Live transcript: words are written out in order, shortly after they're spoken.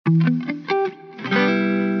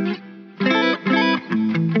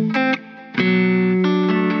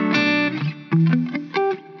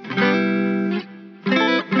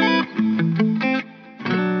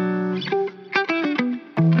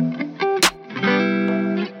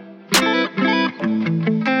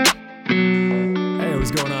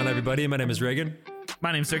everybody. My name is Reagan.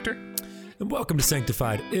 My name's Victor. And welcome to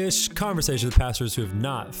Sanctified-ish, conversation with pastors who have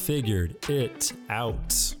not figured it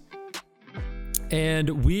out.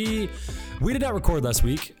 And we did not record last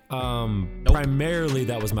week. Primarily,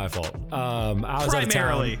 that was my fault. I was out of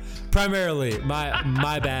town. Primarily,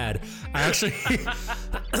 my bad. I actually,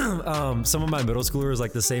 some of my middle schoolers,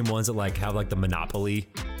 like the same ones that like have like the Monopoly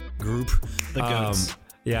group. The goats.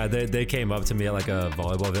 Yeah, they came up to me at like a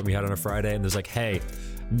volleyball event we had on a Friday, and there's like, "Hey,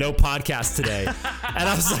 no podcast today," and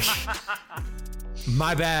I was like,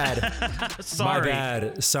 "My bad, Sorry. my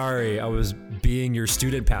bad, sorry. I was being your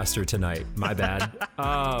student pastor tonight. My bad."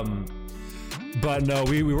 But no,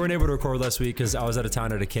 we weren't able to record last week because I was out of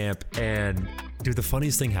town at a camp, and dude, the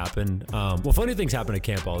funniest thing happened. Funny things happen at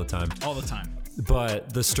camp all the time. All the time.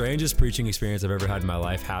 But the strangest preaching experience I've ever had in my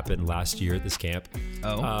life happened last year at this camp.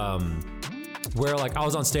 Where like I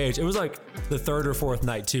was on stage, it was like the third or fourth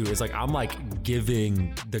night too. It's like I'm like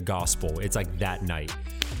giving the gospel. It's like that night,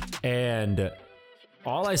 and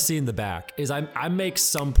all I see in the back is I make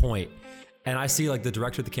some point, and I see like the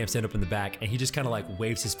director of the camp stand up in the back, and he just kind of like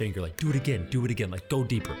waves his finger like, do it again, like go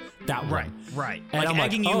deeper, that one. Right. And like I'm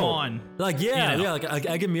egging like, you oh. on. Like like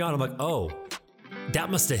egging me on. I'm like, oh,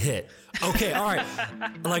 that must have hit. Okay, all right.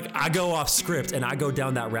 Like I go off script and I go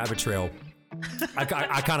down that rabbit trail. I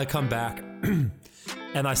kind of come back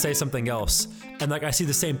and I say something else, and like I see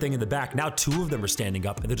the same thing in the back. Now two of them are standing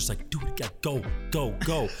up and they're just like, do it again,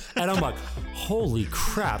 go. And I'm like, holy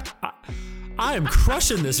crap. I am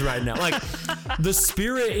crushing this right now. Like the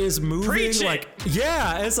spirit is moving. Preach it. Like,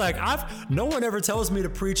 yeah, it's like no one ever tells me to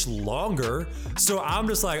preach longer. So I'm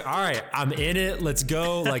just like, all right, I'm in it. Let's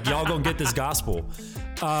go. Like y'all gonna get this gospel.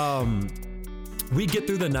 We get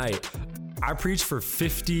through the night. I preached for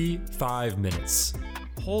 55 minutes.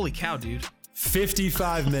 Holy cow, dude.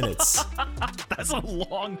 55 minutes. That's a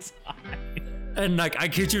long time. And like, I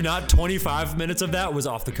kid you not, 25 minutes of that was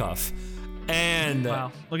off the cuff. And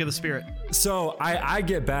Wow. Look at the spirit. so I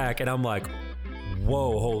get back and I'm like,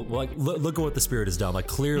 whoa, like look at what the spirit has done. Like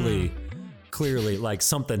clearly like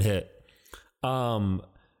something hit. The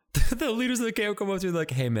leaders of the camp come up to me like,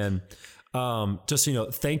 hey man, just so you know,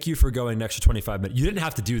 thank you for going an extra 25 minutes. You didn't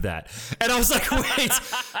have to do that. And I was like,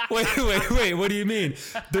 wait, what do you mean?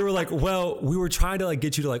 They were like, well, we were trying to like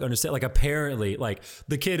get you to like understand, like apparently like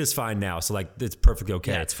the kid is fine now. So like it's perfectly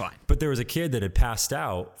okay. Yeah, it's fine. But there was a kid that had passed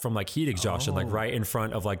out from like heat exhaustion, like right in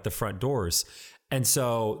front of like the front doors. And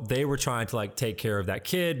so they were trying to like take care of that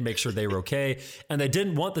kid, make sure they were okay. And they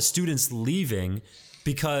didn't want the students leaving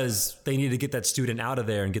because they needed to get that student out of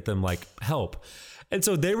there and get them like help. And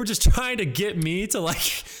so they were just trying to get me to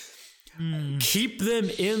like keep them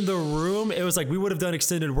in the room. It was like we would have done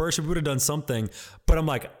extended worship, we would have done something. But I'm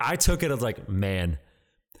like, I took it as like, man,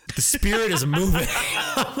 the spirit is moving.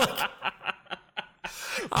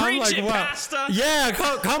 Preach it, wow. Pastor. Yeah,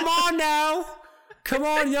 come on now. Come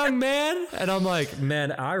on, young man. And I'm like,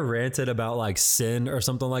 man, I ranted about like sin or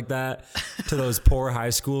something like that to those poor high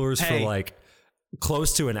schoolers for like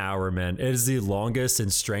close to an hour, man. It is the longest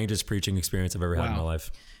and strangest preaching experience I've ever had in my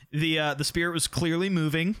life. The spirit was clearly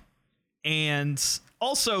moving, and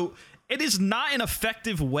also it is not an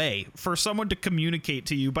effective way for someone to communicate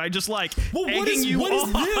to you by just like egging you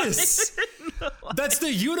on. What is this? That's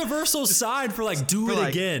the universal sign for like do it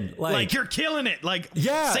again. Like you're killing it. Like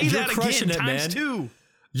yeah, say you're that crushing again it, times man. 2.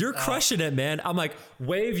 You're crushing it, man. I'm like,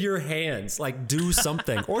 wave your hands, like do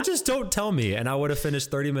something, or just don't tell me, and I would have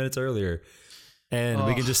finished 30 minutes earlier. And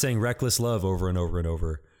we can just sing Reckless Love over and over and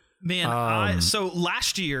over. Man, so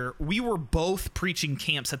last year, we were both preaching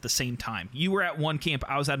camps at the same time. You were at one camp,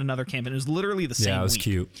 I was at another camp, and it was literally the same week. Yeah, it was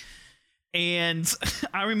cute. And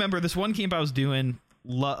I remember this one camp I was doing,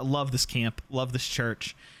 love this camp, love this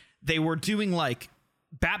church. They were doing like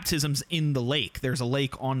baptisms in the lake. There's a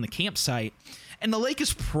lake on the campsite. And the lake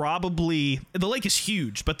is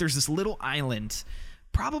huge, but there's this little island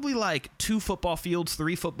probably like 2 football fields,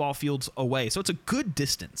 3 football fields away. So it's a good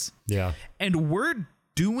distance. Yeah. And we're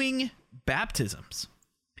doing baptisms.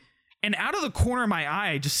 And out of the corner of my eye,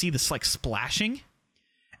 I just see this like splashing.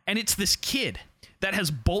 And it's this kid that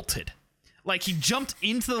has bolted. Like he jumped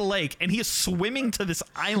into the lake and he is swimming to this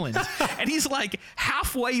island. And he's like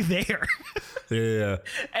halfway there. Yeah.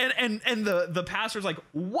 And the pastor's like,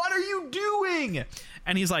 what are you doing?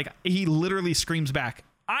 And he's like, he literally screams back,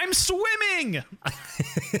 I'm swimming.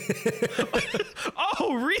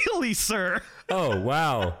 Oh, really, sir? Oh,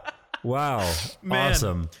 wow.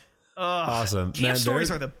 Man. Awesome. Camp stories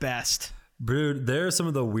are the best. Dude, they're some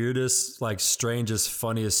of the weirdest, like strangest,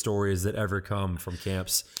 funniest stories that ever come from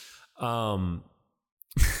camps.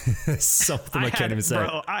 Something I can't even say.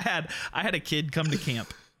 Bro, I had a kid come to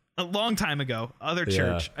camp a long time ago, other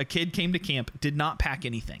church, a kid came to camp, did not pack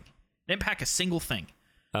anything. Didn't pack a single thing.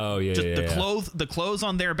 Oh yeah, Just the clothes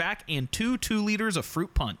on their back and 2 liters of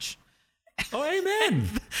fruit punch. Oh, amen.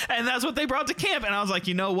 And that's what they brought to camp. And I was like,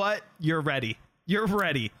 you know what? You're ready. You're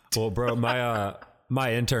ready. Well, bro,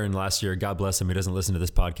 my intern last year, God bless him, he doesn't listen to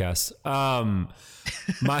this podcast.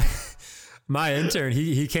 My intern,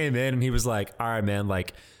 he came in and he was like, all right, man,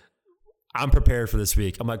 like, I'm prepared for this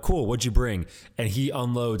week. I'm like, cool, what'd you bring? And he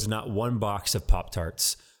unloads not 1 box of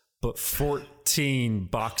Pop-Tarts, but 14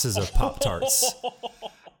 boxes of Pop-Tarts.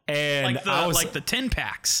 And like the 10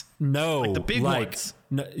 packs. No, like the big ones.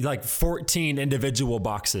 Like 14 individual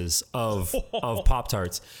boxes of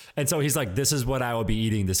Pop-Tarts. And so he's like, this is what I will be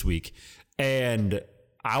eating this week. And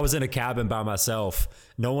I was in a cabin by myself.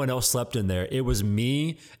 No one else slept in there. It was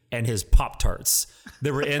me and his Pop-Tarts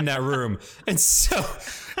that were in that room. And so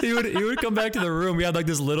he would come back to the room. We had like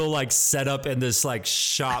this little like setup in this like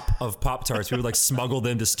shop of Pop-Tarts. We would like smuggle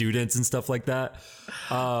them to students and stuff like that.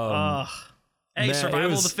 Hey, man,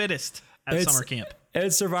 survival of the fittest at summer camp.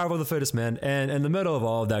 It's survival of the fittest, man. And in the middle of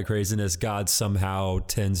all of that craziness, God somehow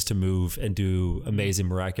tends to move and do amazing,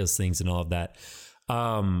 miraculous things and all of that.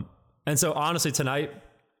 And so honestly, tonight,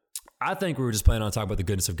 I think we were just planning on talking about the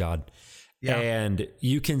goodness of God. Yeah. And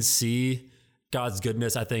you can see God's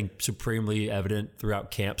goodness, I think, supremely evident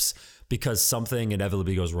throughout camps because something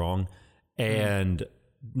inevitably goes wrong. And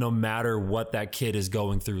no matter what that kid is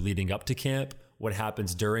going through leading up to camp, what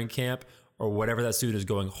happens during camp, or whatever that student is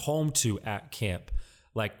going home to at camp,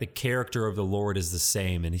 like the character of the Lord is the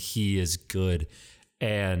same and he is good.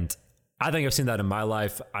 And I think I've seen that in my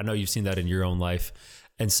life. I know you've seen that in your own life.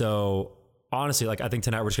 And so honestly, like I think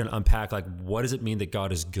tonight we're just going to unpack like, what does it mean that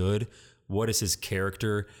God is good? What is his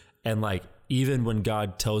character? And like, even when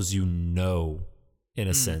God tells you no, in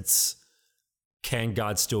a sense, can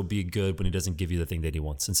God still be good when he doesn't give you the thing that he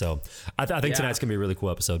wants? And so I think tonight's going to be a really cool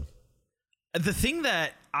episode. The thing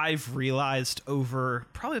that I've realized over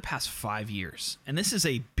probably the past 5 years, and this is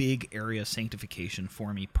a big area of sanctification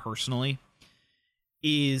for me personally,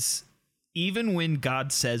 is even when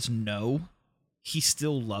God says no, he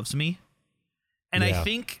still loves me. And I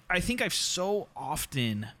think I've so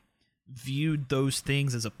often viewed those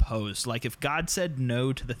things as opposed. Like if God said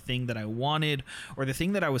no to the thing that I wanted or the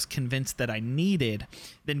thing that I was convinced that I needed,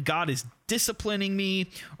 then God is disciplining me,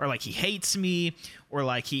 or like he hates me, or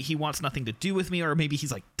like he wants nothing to do with me, or maybe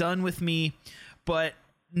he's like done with me. But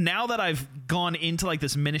now that I've gone into like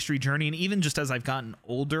this ministry journey, and even just as I've gotten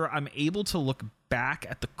older, I'm able to look back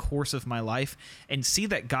at the course of my life and see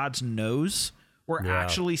that God's no's were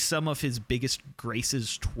actually some of his biggest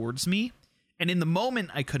graces towards me. And in the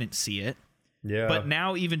moment, I couldn't see it. Yeah. But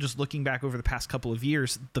now, even just looking back over the past couple of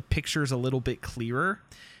years, the picture's a little bit clearer.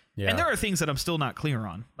 Yeah. And there are things that I'm still not clear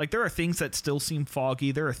on. Like, there are things that still seem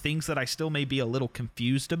foggy. There are things that I still may be a little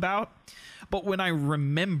confused about. But when I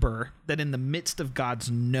remember that in the midst of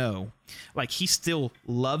God's no, like, he still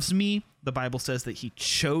loves me. The Bible says that he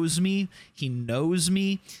chose me. He knows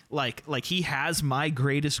me. Like he has my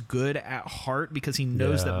greatest good at heart because he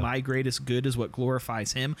knows that my greatest good is what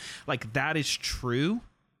glorifies him. Like, that is true.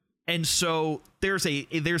 And so there's a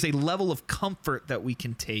level of comfort that we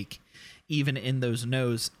can take even in those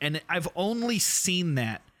no's. And I've only seen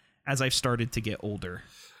that as I've started to get older.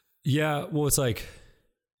 Yeah. Well, it's like,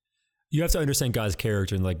 you have to understand God's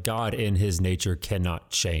character, and like God in his nature cannot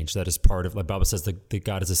change. That is part of, like Bible says that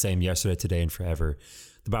God is the same yesterday, today, and forever.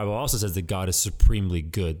 The Bible also says that God is supremely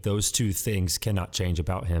good. Those two things cannot change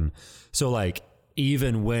about him. So like,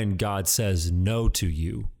 even when God says no to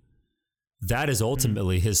you, that is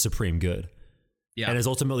ultimately his supreme good. Yeah. And is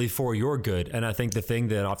ultimately for your good. And I think the thing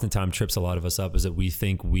that oftentimes trips a lot of us up is that we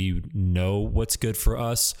think we know what's good for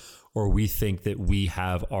us, or we think that we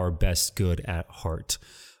have our best good at heart.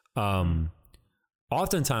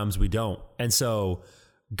 Oftentimes we don't. And so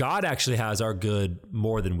God actually has our good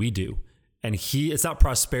more than we do. And it's not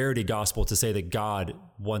prosperity gospel to say that God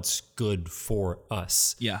wants good for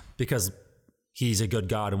us. Yeah. Because he's a good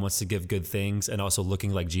God and wants to give good things, and also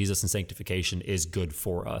looking like Jesus and sanctification is good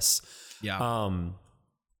for us. Yeah.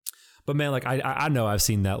 But man, like I know I've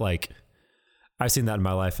seen that in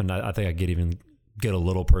my life, and I think I get a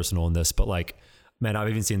little personal in this, but like, man, I've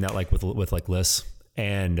even seen that like with like Liz,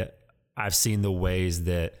 and I've seen the ways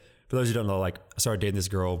that, for those who don't know, like I started dating this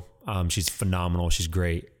girl. She's phenomenal. She's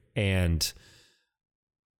great. And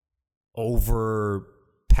over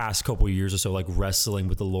past couple of years or so, like wrestling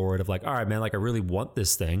with the Lord of like, all right, man, like I really want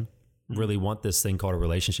this thing called a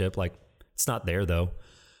relationship. Like it's not there though.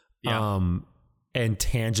 Yeah. And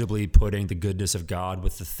tangibly putting the goodness of God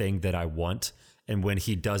with the thing that I want. And when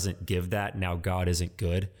he doesn't give that, now God isn't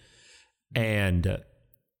good. And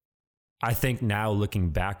I think now looking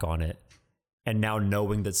back on it and now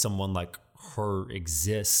knowing that someone like her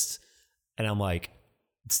exists, and I'm like,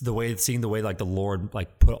 it's seeing the way like the Lord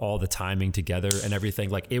like put all the timing together and everything,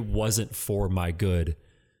 like it wasn't for my good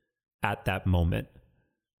at that moment,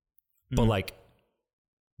 but like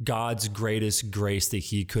God's greatest grace that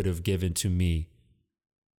he could have given to me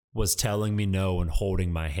was telling me no and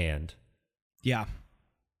holding my hand. Yeah.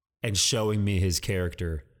 And showing me his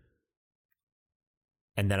character.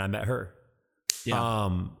 And then I met her. Yeah.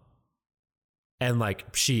 And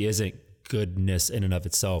like, she isn't goodness in and of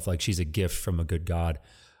itself. Like, she's a gift from a good God.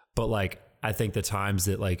 But like, I think the times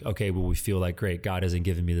that like, okay, well, we feel like, great, God hasn't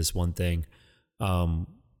given me this one thing.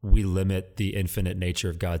 We limit the infinite nature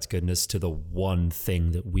of God's goodness to the one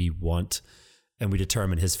thing that we want. And we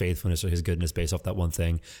determine his faithfulness or his goodness based off that one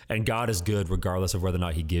thing. And God is good regardless of whether or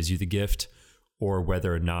not he gives you the gift or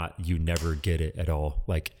whether or not you never get it at all.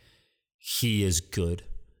 Like, he is good.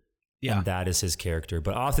 Yeah. And that is his character.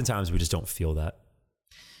 But oftentimes we just don't feel that.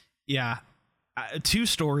 Yeah. Two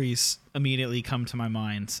stories immediately come to my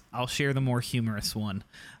mind. I'll share the more humorous one.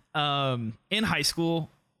 In high school,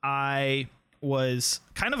 I was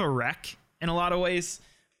kind of a wreck in a lot of ways.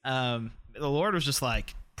 The Lord was just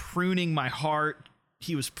like pruning my heart.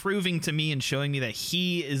 He was proving to me and showing me that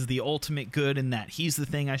he is the ultimate good and that he's the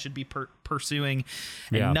thing I should be pursuing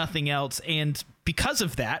and nothing else. And because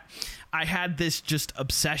of that, I had this just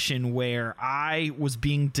obsession where I was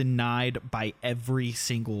being denied by every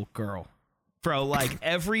single girl. Bro, like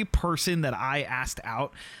every person that I asked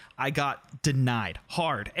out, I got denied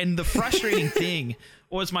hard. And the frustrating thing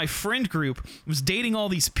was my friend group was dating all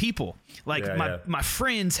these people. Like my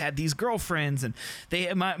friends had these girlfriends, and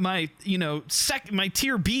they my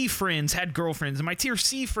tier B friends had girlfriends, and my tier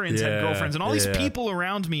C friends had girlfriends, and all these people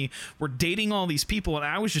around me were dating all these people, and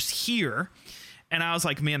I was just here, and I was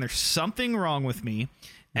like, man, there's something wrong with me.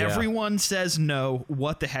 Everyone says no.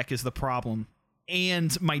 What the heck is the problem?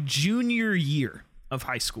 And my junior year of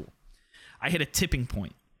high school, I hit a tipping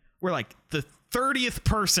point where like the 30th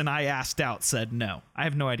person I asked out said no. I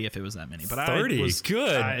have no idea if it was that many, but 30, I was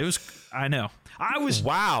good. I know. I was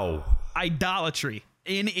idolatry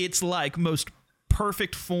in its like most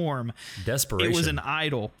perfect form. Desperation. It was an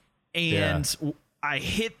idol, and I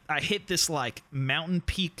hit this like mountain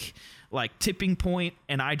peak, like tipping point,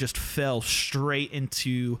 and I just fell straight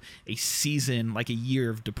into a season, like a year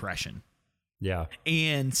of depression. Yeah.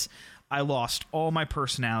 And I lost all my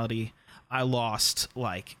personality. I lost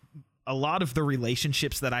like a lot of the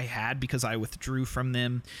relationships that I had because I withdrew from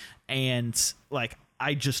them. And like,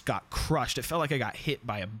 I just got crushed. It felt like I got hit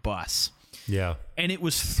by a bus. Yeah. And it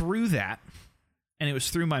was through that, and it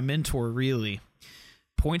was through my mentor really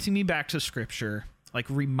pointing me back to scripture, like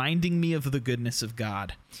reminding me of the goodness of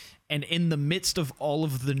God. And in the midst of all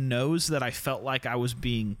of the no's that I felt like I was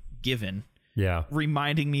being given,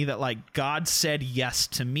 reminding me that like God said yes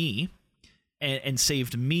to me and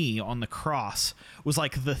saved me on the cross was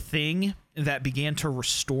like the thing that began to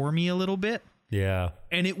restore me a little bit. Yeah.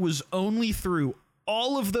 And it was only through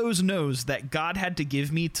all of those no's that God had to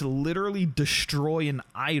give me to literally destroy an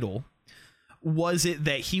idol was it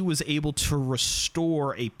that he was able to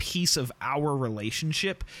restore a piece of our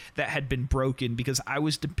relationship that had been broken because I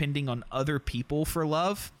was depending on other people for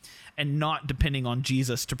love and not depending on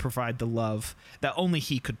Jesus to provide the love that only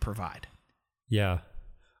he could provide. Yeah.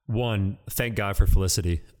 One, thank God for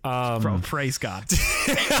Felicity. Bro, praise God.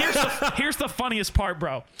 Here's the funniest part,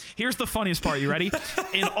 bro. Here's the funniest part. You ready?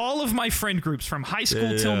 In all of my friend groups from high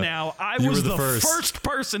school till now, I was the first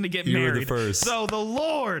person to get married. You were the first. So the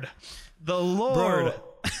Lord. Bro,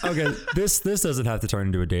 okay, this doesn't have to turn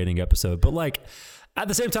into a dating episode, but like at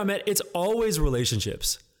the same time, man, it's always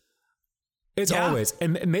relationships. It's always,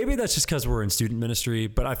 and maybe that's just because we're in student ministry,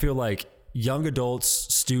 but I feel like young adults,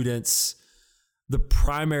 students, the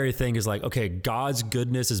primary thing is like, okay, God's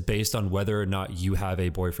goodness is based on whether or not you have a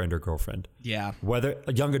boyfriend or girlfriend. Yeah. Whether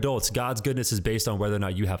young adults, God's goodness is based on whether or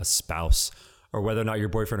not you have a spouse or whether or not your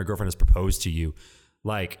boyfriend or girlfriend has proposed to you.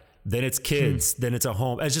 Like, then it's kids, then it's a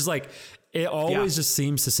home. It's just like, it always just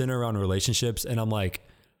seems to center around relationships. And I'm like,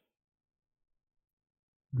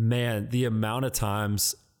 man, the amount of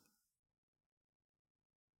times,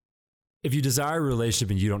 if you desire a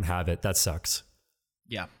relationship and you don't have it, that sucks.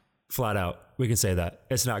 Yeah. Flat out. We can say that.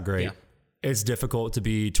 It's not great. Yeah. It's difficult to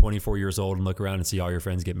be 24 years old and look around and see all your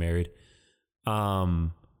friends get married.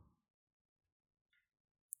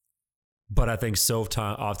 But I think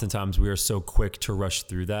oftentimes we are so quick to rush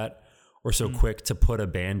through that, or so quick to put a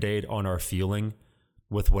Band-Aid on our feeling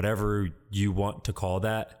with whatever you want to call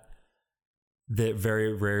that, that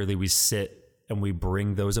very rarely we sit and we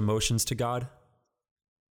bring those emotions to God.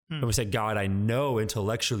 And we say, God, I know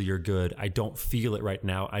intellectually you're good. I don't feel it right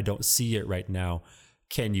now. I don't see it right now.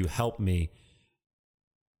 Can you help me?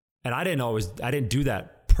 And I didn't do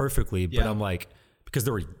that perfectly, but I'm like, because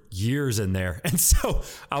there were years in there. And so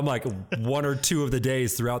I'm like, one or two of the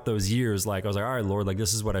days throughout those years, like I was like, all right, Lord, like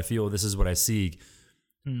this is what I feel. This is what I see,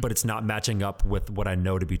 but it's not matching up with what I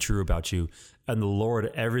know to be true about you. And the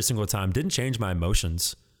Lord every single time didn't change my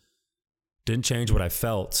emotions, didn't change what I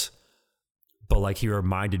felt, but like he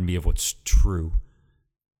reminded me of what's true.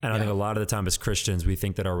 And I think a lot of the time as Christians, we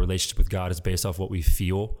think that our relationship with God is based off what we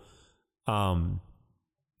feel.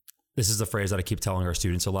 This is a phrase that I keep telling our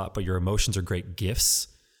students a lot, but your emotions are great gifts.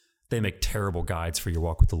 They make terrible guides for your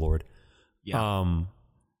walk with the Lord. Yeah.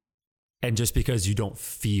 And just because you don't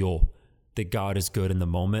feel that God is good in the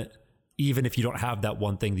moment, even if you don't have that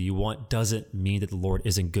one thing that you want, doesn't mean that the Lord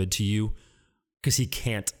isn't good to you, because he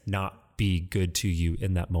can't not be good to you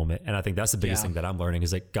in that moment. And I think that's the biggest thing that I'm learning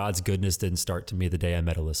is that God's goodness didn't start to me the day I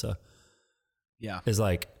met Alyssa. Yeah. It's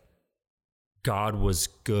like God was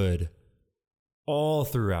good all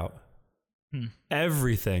throughout.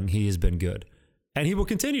 Everything he has been good. And he will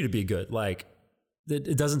continue to be good. Like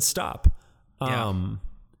it doesn't stop. I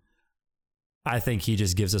think he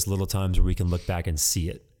just gives us little times where we can look back and see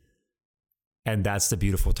it. And that's the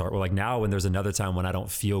beautiful part. Well, like now when there's another time when I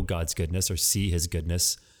don't feel God's goodness or see his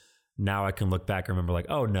goodness, now I can look back and remember like,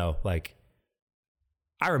 oh no, like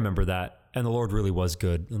I remember that. And the Lord really was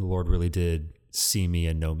good. And the Lord really did see me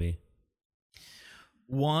and know me.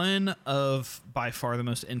 One of by far the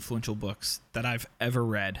most influential books that I've ever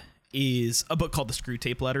read is a book called The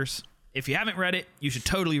Screwtape Letters. If you haven't read it, you should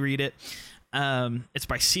totally read it. It's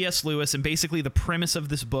by C.S. Lewis, and basically the premise of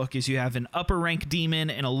this book is you have an upper rank demon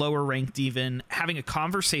and a lower rank demon having a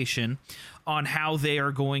conversation on how they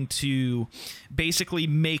are going to basically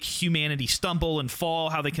make humanity stumble and fall,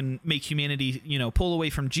 how they can make humanity, pull away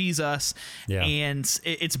from Jesus. Yeah. And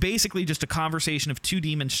it's basically just a conversation of two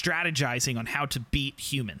demons strategizing on how to beat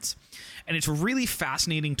humans. And it's really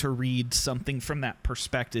fascinating to read something from that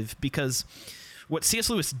perspective, because what C.S.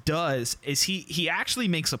 Lewis does is he actually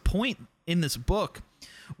makes a point in this book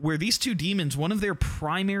where these two demons, one of their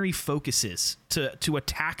primary focuses to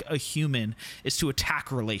attack a human is to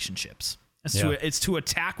attack relationships. It's to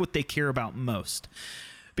attack what they care about most.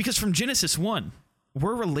 Because from Genesis 1,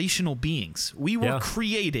 we're relational beings. We were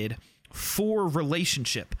created for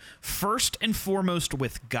relationship, first and foremost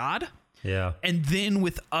with God, and then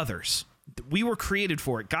with others. We were created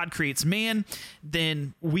for it. God creates man,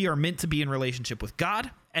 then we are meant to be in relationship with God.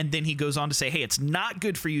 And then he goes on to say, hey, it's not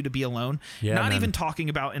good for you to be alone. Not even talking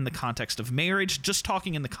about in the context of marriage, just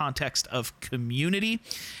talking in the context of community.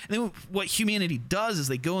 And then what humanity does is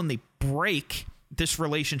they go and they break this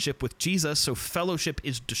relationship with Jesus. So fellowship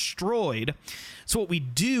is destroyed. So what we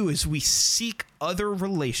do is we seek other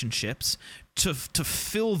relationships to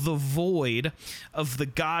fill the void of the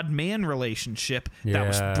God-man relationship that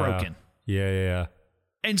was broken. Yeah.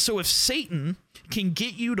 And so if Satan can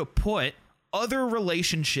get you to put other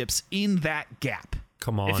relationships in that gap,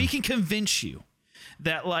 come on, if he can convince you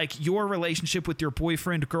that like your relationship with your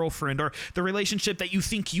boyfriend, girlfriend, or the relationship that you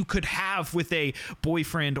think you could have with a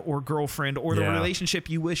boyfriend or girlfriend, or the relationship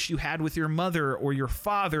you wish you had with your mother or your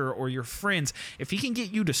father or your friends, if he can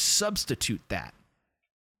get you to substitute that,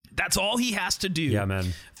 that's all he has to do. Yeah,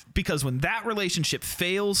 man. Because when that relationship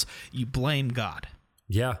fails, you blame God.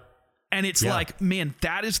 Yeah. And it's like, man,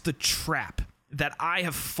 that is the trap that I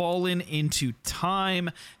have fallen into time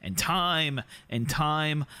and time and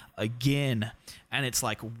time again. And it's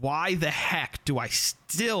like, why the heck do I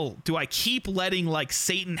keep letting like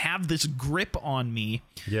Satan have this grip on me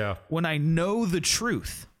when I know the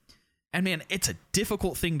truth? And man, it's a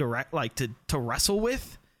difficult thing to wrestle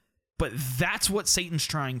with, but that's what Satan's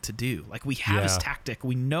trying to do. Like, we have his tactic.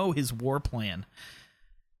 We know his war plan.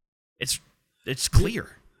 It's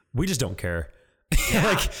clear. We just don't care.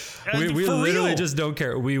 We literally just don't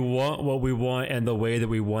care. We want what we want and the way that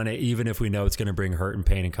we want it, even if we know it's going to bring hurt and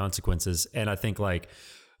pain and consequences. And I think like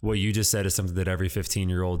what you just said is something that every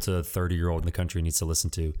 15-year-old to 30-year-old in the country needs to listen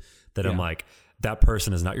to. That I'm like, that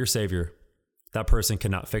person is not your savior. That person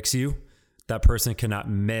cannot fix you. That person cannot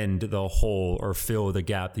mend the hole or fill the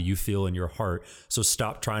gap that you feel in your heart. So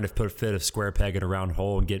stop trying to fit a square peg in a round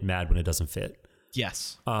hole and get mad when it doesn't fit.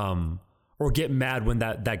 Yes. Or get mad when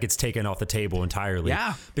that gets taken off the table entirely.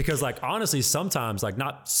 Yeah. Because like, honestly, sometimes like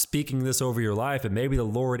not speaking this over your life, and maybe the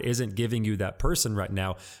Lord isn't giving you that person right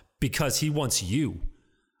now because he wants you.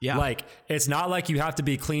 Yeah. Like, it's not like you have to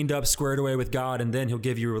be cleaned up, squared away with God, and then he'll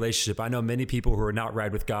give you a relationship. I know many people who are not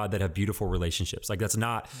right with God that have beautiful relationships. Like that's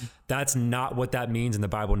not what that means. And the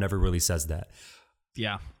Bible never really says that.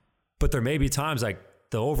 Yeah. But there may be times like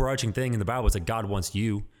the overarching thing in the Bible is that God wants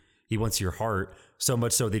you. He wants your heart, so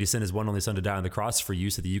much so that he sent his one only son to die on the cross for you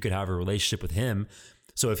so that you could have a relationship with him.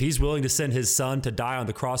 So if he's willing to send his son to die on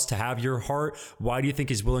the cross to have your heart, why do you think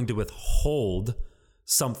he's willing to withhold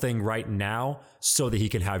something right now so that he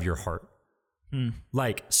can have your heart?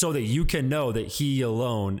 Like, so that you can know that he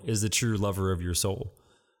alone is the true lover of your soul.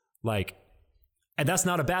 Like, and that's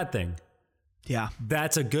not a bad thing. Yeah.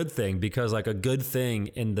 That's a good thing, because like a good thing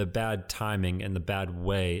in the bad timing and the bad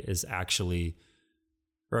way is actually,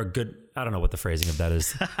 or a good, I don't know what the phrasing of that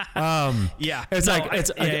is. Yeah. It's No, like, it's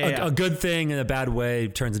a good thing in a bad way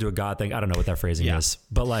turns into a God thing. I don't know what that phrasing is,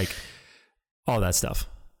 but like all that stuff.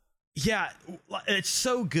 Yeah. It's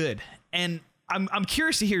so good. And I'm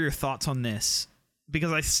curious to hear your thoughts on this,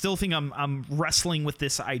 because I still think I'm wrestling with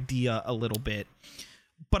this idea a little bit.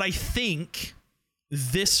 But I think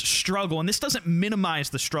this struggle, and this doesn't minimize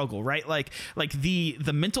the struggle, right? Like the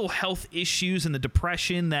mental health issues and the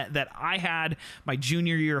depression that I had my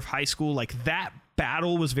junior year of high school, like that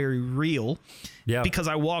battle was very real. Yeah. Because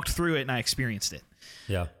I walked through it and I experienced it.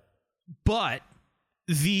 Yeah. But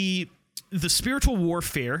the spiritual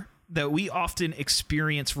warfare that we often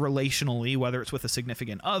experience relationally, whether it's with a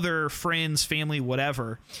significant other, friends, family,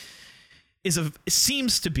 whatever,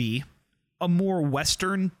 seems to be a more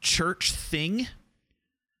Western church thing.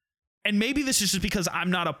 And maybe this is just because I'm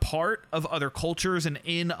not a part of other cultures and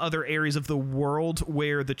in other areas of the world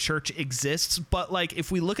where the church exists. But like, if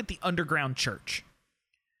we look at the underground church,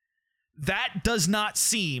 that does not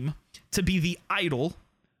seem to be the idol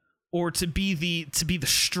or to be the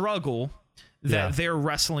struggle that they're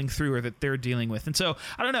wrestling through or that they're dealing with. And so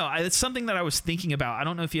I don't know. It's something that I was thinking about. I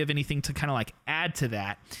don't know if you have anything to kind of like add to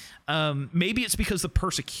that. Maybe it's because the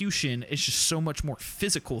persecution is just so much more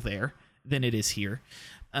physical there than it is here.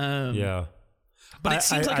 But it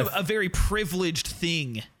seems like a very privileged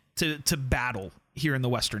thing to battle here in the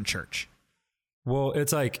Western church. Well,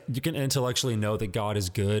 it's like you can intellectually know that God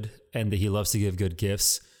is good and that he loves to give good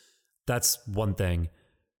gifts. That's one thing.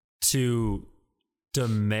 To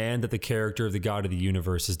demand that the character of the God of the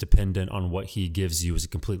universe is dependent on what he gives you is a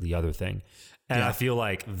completely other thing. And I feel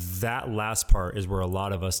like that last part is where a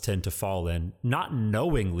lot of us tend to fall in, not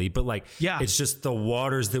knowingly, but like, it's just the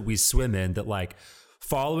waters that we swim in, that like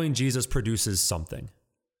following Jesus produces something.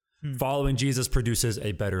 Following Jesus produces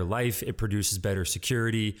a better life. It produces better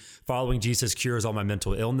security. Following Jesus cures all my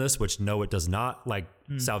mental illness, which no, it does not. Like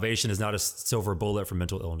salvation is not a silver bullet for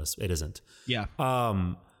mental illness. It isn't. Yeah.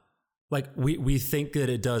 Like we think that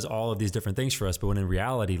it does all of these different things for us, but when in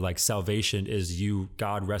reality, like salvation is you,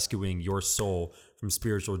 God rescuing your soul from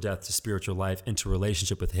spiritual death to spiritual life into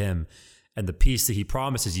relationship with him. And the peace that he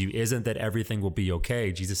promises you isn't that everything will be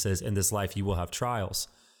okay. Jesus says, in this life, you will have trials,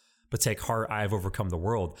 but take heart. I have overcome the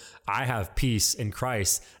world. I have peace in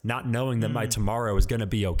Christ, not knowing that my tomorrow is going to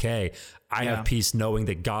be okay. I have peace knowing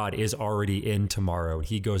that God is already in tomorrow and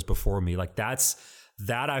he goes before me. Like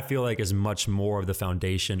that I feel like is much more of the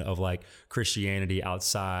foundation of like Christianity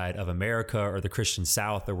outside of America or the Christian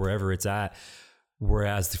South or wherever it's at.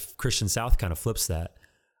 Whereas the Christian South kind of flips that.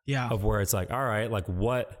 Yeah. Of where it's like, all right, like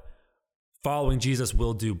what following Jesus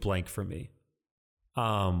will do blank for me.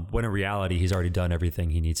 When in reality, he's already done everything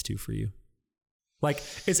he needs to for you. Like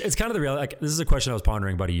it's kind of the reality. Like this is a question I was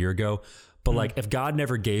pondering about a year ago, but like if God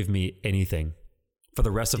never gave me anything for the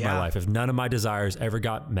rest of my life, if none of my desires ever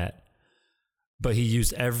got met, but he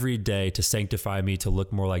used every day to sanctify me to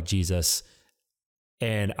look more like Jesus,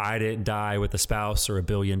 and I didn't die with a spouse or $1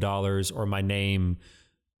 billion or my name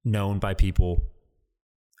known by people,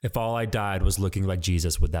 if all I died was looking like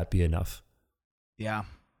Jesus, would that be enough? Yeah.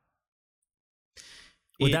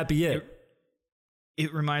 Would that be it?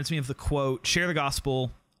 It reminds me of the quote, share the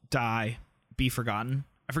gospel, die, be forgotten.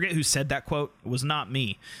 I forget who said that quote. It was not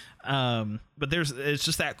me. But it's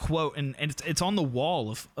just that quote, and it's on the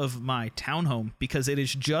wall of my townhome, because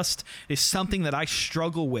it's something that I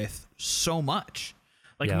struggle with so much.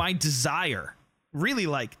 Like my desire, really,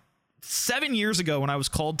 like 7 years ago when I was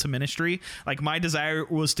called to ministry, like my desire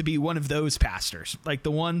was to be one of those pastors, like the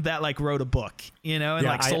one that like wrote a book, and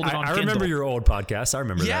like sold it on Kindle. I remember your old podcast. I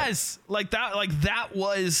remember that. Yes. That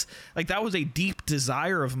was a deep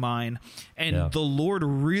desire of mine. And the Lord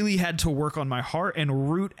really had to work on my heart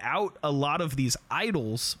and root out a lot of these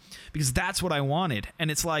idols, because that's what I wanted. And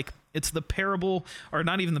it's like, it's the parable, or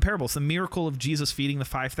not even the parable. It's the miracle of Jesus feeding the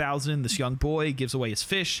 5,000. This young boy gives away his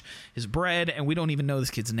fish, his bread, and we don't even know this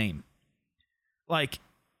kid's name. Like,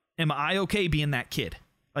 am I okay being that kid?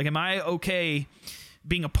 Like, am I okay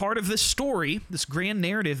being a part of this story, this grand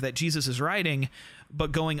narrative that Jesus is writing,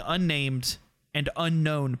 but going unnamed and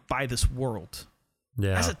unknown by this world?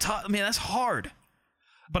 Yeah. That's that's hard.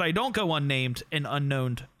 but I don't go unnamed and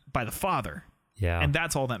unknown by the Father. Yeah. And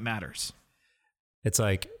that's all that matters. It's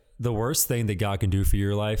like the worst thing that God can do for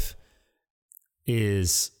your life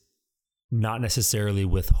is not necessarily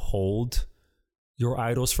withhold your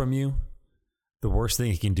idols from you. The worst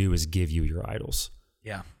thing he can do is give you your idols.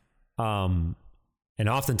 Yeah. And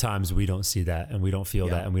oftentimes we don't see that and we don't feel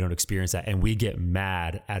that and we don't experience that. And we get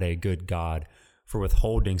mad at a good God for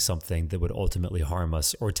withholding something that would ultimately harm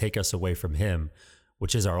us or take us away from him,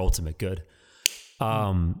 which is our ultimate good.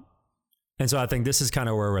 And so I think this is kind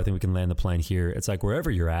of where I think we can land the plane here. It's like wherever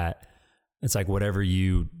you're at, it's like whatever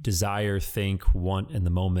you desire, think, want in the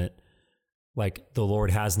moment, like the Lord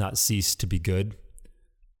has not ceased to be good.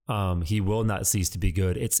 He will not cease to be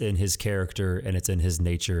good. It's in his character and it's in his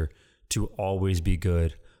nature to always be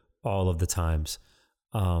good all of the times.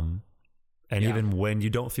 And even when you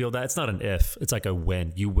don't feel that, it's not an if, it's like a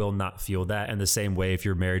when. You will not feel that. And the same way, if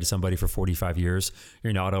you're married to somebody for 45 years,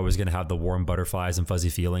 you're not always going to have the warm butterflies and fuzzy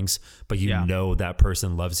feelings, but you know that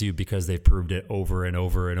person loves you because they've proved it over and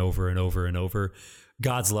over and over and over and over.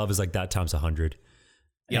 God's love is like that times 100.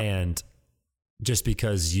 Yep. And just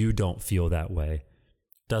because you don't feel that way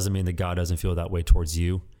doesn't mean that God doesn't feel that way towards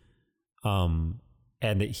you. And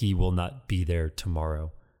that he will not be there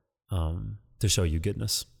tomorrow to show you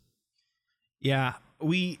goodness. Yeah,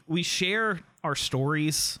 we share our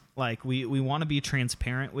stories. Like we want to be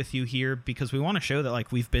transparent with you here because we want to show that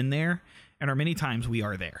like we've been there and are many times we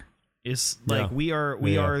are there. Is like we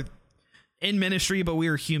are in ministry, but we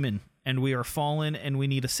are human and we are fallen and we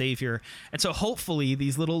need a savior. And so hopefully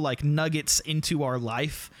these little like nuggets into our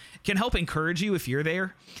life can help encourage you if you're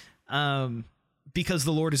there, because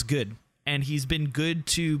the Lord is good and he's been good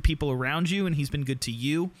to people around you and he's been good to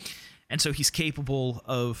you. And so he's capable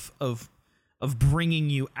of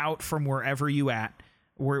bringing you out from wherever you're at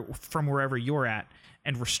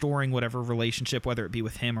and restoring whatever relationship, whether it be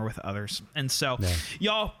with him or with others. And so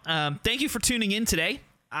y'all, thank you for tuning in today.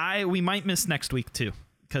 We might miss next week too,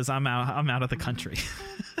 because I'm out of the country.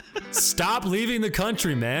 Stop leaving the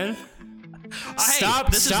country, man.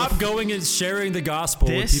 Stop going and sharing the gospel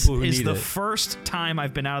with people who need it. This is the first time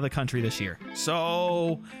I've been out of the country this year.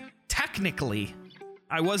 So technically,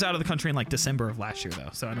 I was out of the country in like December of last year, though,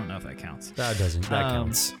 so I don't know if that counts. That doesn't. That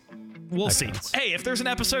counts. We'll see. Hey, if there's an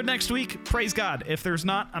episode next week, praise God. If there's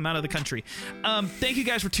not, I'm out of the country. Thank you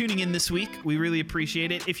guys for tuning in this week. We really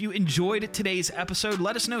appreciate it. If you enjoyed today's episode,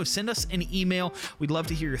 let us know. Send us an email. We'd love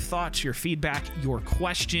to hear your thoughts, your feedback, your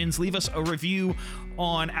questions. Leave us a review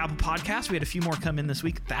on Apple Podcasts. We had a few more come in this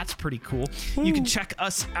week. That's pretty cool. Ooh. You can check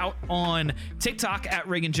us out on TikTok at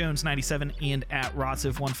Reagan Jones 97 and at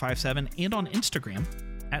Rodsiv 157 and on Instagram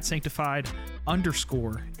at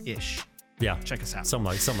sanctified_ish. Yeah, check us out. Something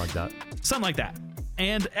like that.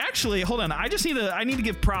 And actually, hold on. I need to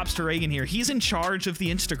give props to Reagan here. He's in charge of the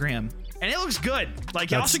Instagram, and it looks good. Like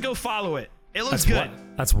y'all should go follow it. It looks good.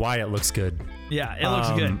 That's why it looks good. Yeah, it looks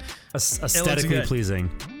good. Aesthetically pleasing.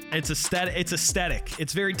 It's aesthetic.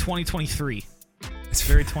 It's very 2023. It's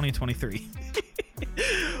very 2023.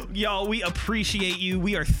 Y'all, we appreciate you.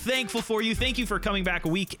 We are thankful for you. Thank you for coming back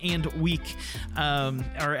week and week,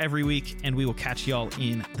 or every week, and we will catch y'all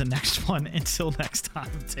in the next one. Until next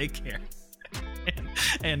time, take care,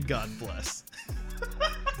 and God bless.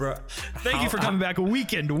 Bro, thank you for coming back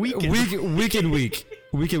week,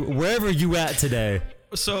 wherever you at today.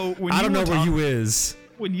 So when I don't know where you is.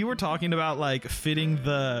 When you were talking about like fitting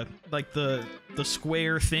the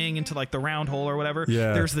square thing into like the round hole or whatever,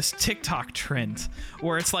 there's this TikTok trend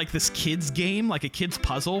where it's like this kid's game, like a kid's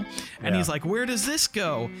puzzle, and he's like, where does this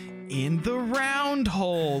go? In the round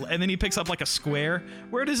hole. And then he picks up like a square.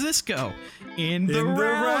 Where does this go? In the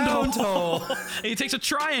round hole. And he takes a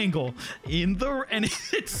triangle and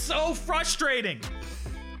it's so frustrating.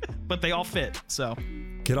 But they all fit, so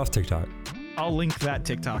get off TikTok. I'll link that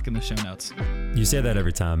TikTok in the show notes. You say that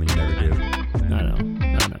every time and you never do. I know.